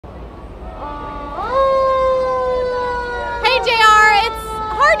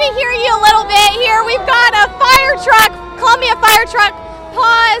hard to hear you a little bit here. We've got a fire truck, Columbia fire truck,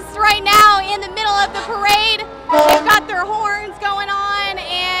 paused right now in the middle of the parade. They've got their horns going on,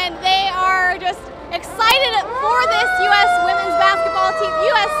 and they are just excited for this USC women's basketball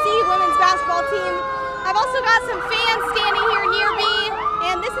team. I've also got some fans standing here near me,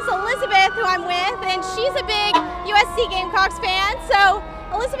 and this is Elizabeth, who I'm with, and she's a big USC Gamecocks fan. So,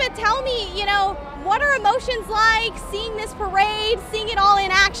 Elizabeth, tell me, what are emotions like seeing this parade, seeing it all in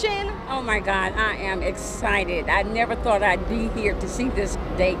action? Oh my God, I am excited. I never thought I'd be here to see this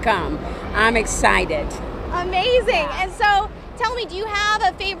day come. I'm excited. Amazing. And so, tell me, do you have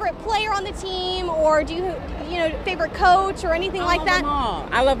a favorite player on the team, or do you favorite coach or anything like that?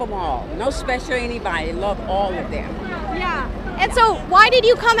 I love them all. No special anybody. Love all of them. Yeah. And so, why did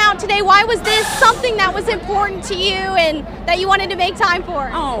you come out today? Why was this something that was important to you and that you wanted to make time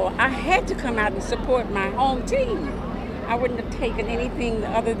for? Oh, I had to come out and support my home team. I wouldn't have taken anything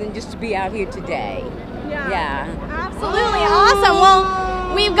other than just to be out here today. Yeah. Absolutely. Awesome.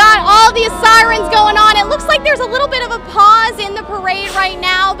 Well, we've got all these sirens going on. It looks like there's a little bit of a pause in the parade right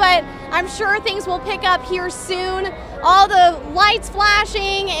now, but I'm sure things will pick up here soon. All the lights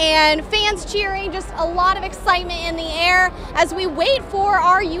flashing and fans cheering, just a lot of excitement in the air as we wait for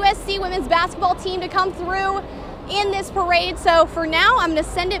our USC women's basketball team to come through in this parade. So for now, I'm going to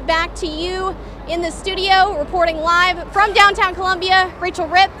send it back to you in the studio, reporting live from downtown Columbia. Rachel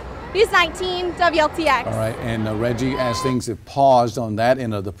Ripp, News 19 WLTX. All right, and Reggie, as things have paused on that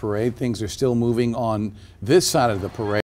end of the parade, things are still moving on this side of the parade.